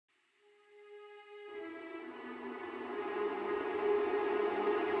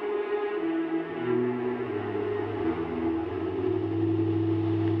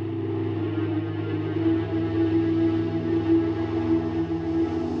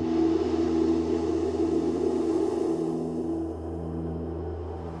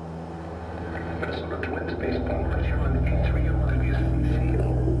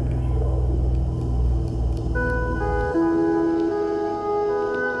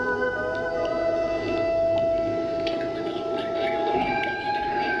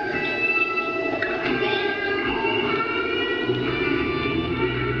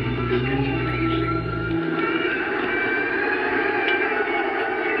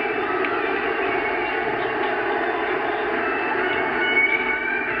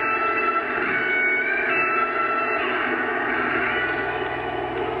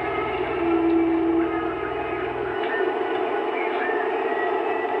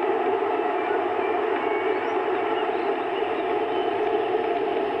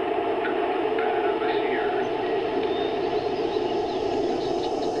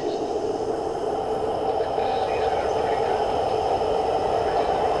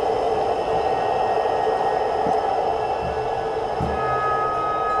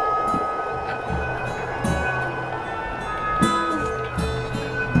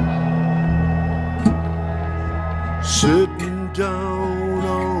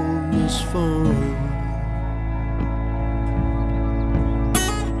on his phone.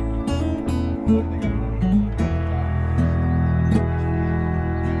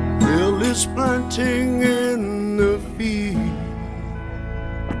 Lily's planting in the field.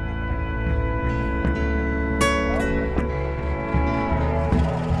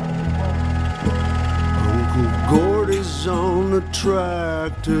 Uncle Gordy's on the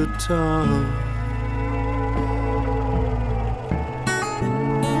tractor top.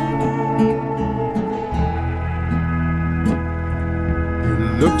 It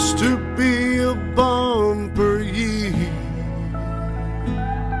looks to be a bumper year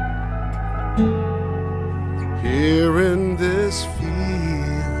here in this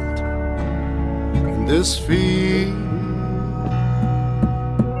field, in this field.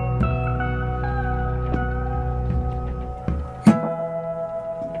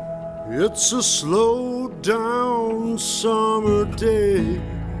 It's a slow down summer day.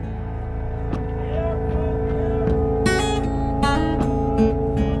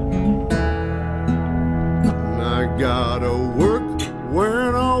 And I gotta work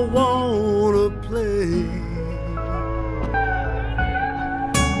when I wanna play.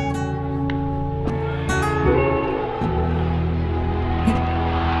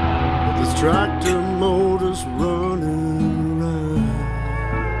 But this tractor motor's running around.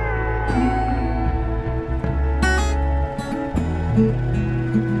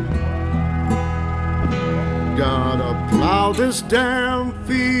 Gotta plow this damn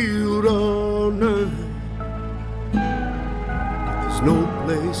field all night. There's no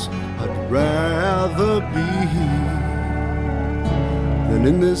place I'd rather be than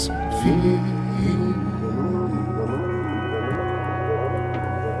in this field.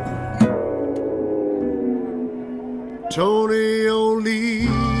 Tony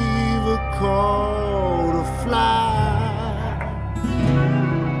Oliva caught a fly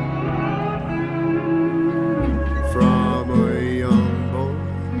from a young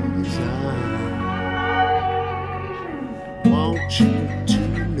boy's eye. Want you to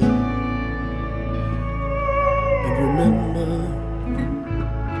know and remember,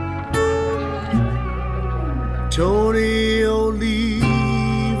 Tony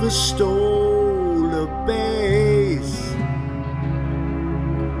Oliva stole a bass,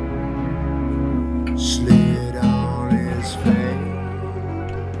 slid on his face.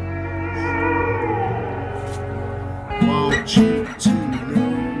 Want you to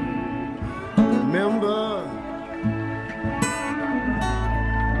know, remember,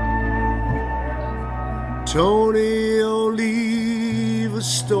 Tony Oliva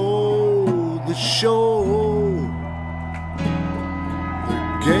stole the show. The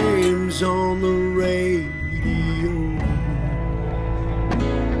game's on the radio.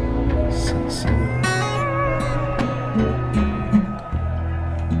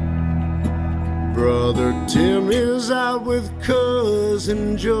 Brother Tim is out with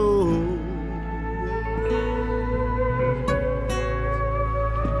Cousin Joe.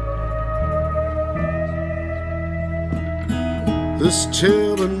 This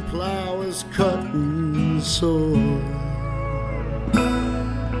till and plow is cutting sore.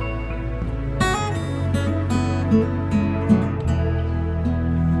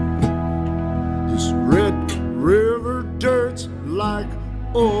 This Red River dirt's like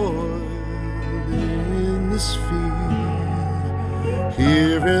oil in this field,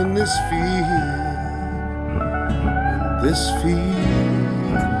 here in this field, in this field.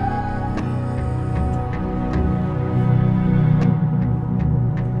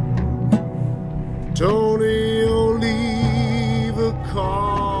 Tony Oliva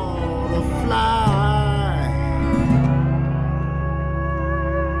caught a fly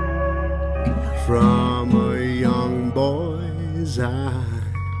from a young boy's eye.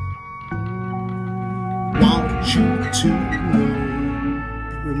 Want you to know,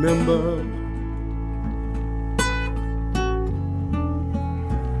 remember,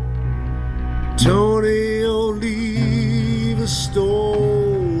 Tony Oliva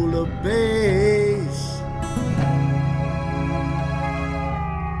stole a bass,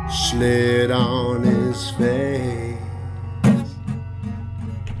 slid on his face.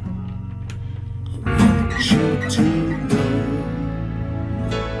 I want you to know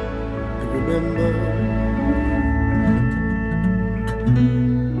and remember,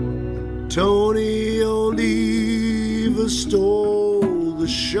 Tony Oliva stole the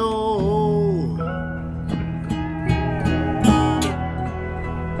show.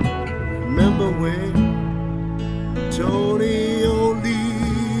 Remember when Tony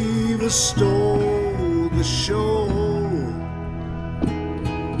Oliva stole the show?